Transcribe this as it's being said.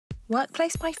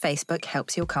Workplace by Facebook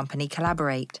helps your company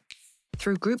collaborate.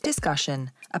 Through group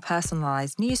discussion, a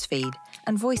personalised newsfeed,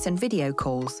 and voice and video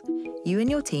calls, you and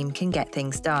your team can get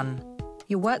things done.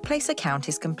 Your workplace account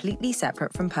is completely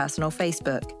separate from personal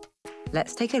Facebook.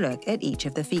 Let's take a look at each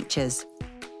of the features.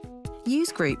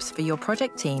 Use groups for your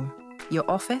project team, your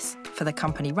office, for the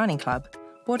company running club,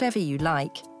 whatever you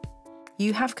like.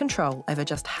 You have control over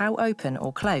just how open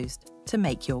or closed to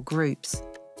make your groups.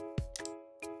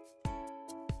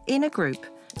 In a group,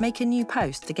 make a new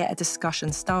post to get a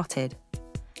discussion started.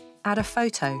 Add a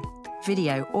photo,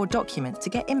 video, or document to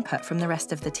get input from the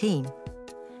rest of the team.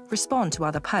 Respond to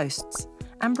other posts,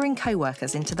 and bring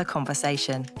co-workers into the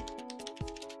conversation.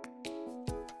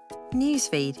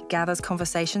 Newsfeed gathers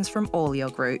conversations from all your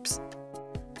groups.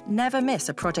 Never miss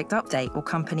a project update or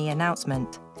company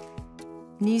announcement.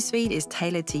 Newsfeed is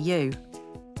tailored to you.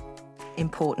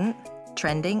 Important,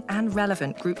 trending, and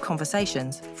relevant group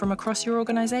conversations from across your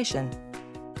organisation.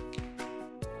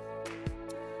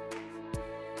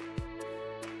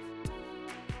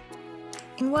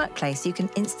 In Workplace, you can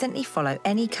instantly follow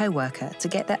any co-worker to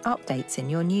get their updates in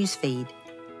your newsfeed.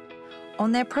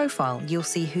 On their profile, you'll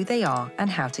see who they are and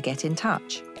how to get in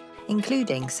touch,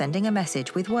 including sending a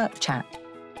message with Work Chat.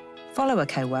 Follow a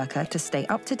co-worker to stay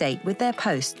up to date with their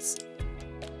posts.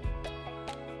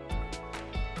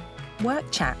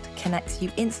 Work Chat connects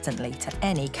you instantly to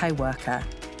any co-worker.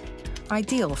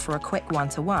 Ideal for a quick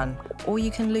one-to-one, or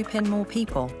you can loop in more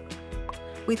people.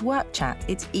 With Work Chat,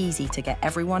 it's easy to get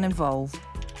everyone involved.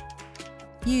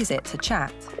 Use it to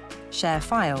chat, share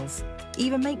files,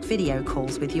 even make video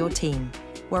calls with your team,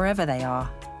 wherever they are.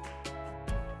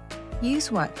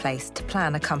 Use Workplace to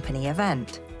plan a company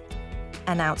event.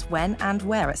 Announce when and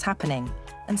where it's happening,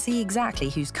 and see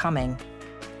exactly who's coming.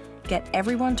 Get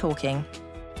everyone talking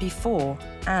before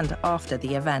and after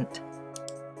the event.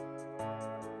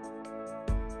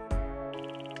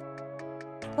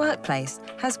 Workplace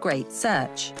has great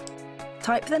search.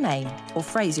 Type the name or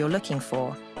phrase you're looking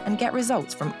for and get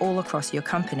results from all across your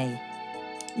company.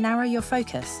 Narrow your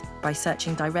focus by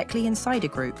searching directly inside a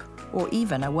group or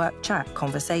even a Work Chat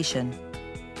conversation.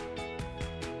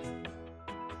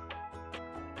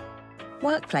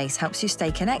 Workplace helps you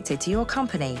stay connected to your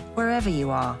company wherever you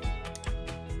are.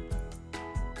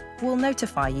 We'll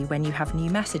notify you when you have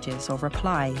new messages or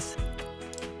replies.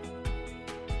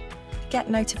 Get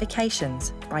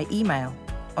notifications by email,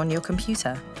 on your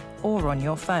computer, or on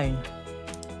your phone.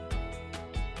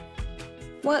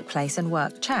 Workplace and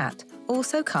Work Chat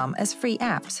also come as free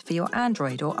apps for your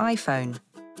Android or iPhone.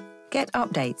 Get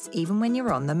updates even when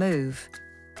you're on the move.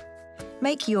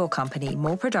 Make your company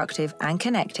more productive and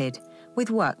connected with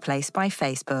Workplace by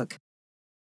Facebook.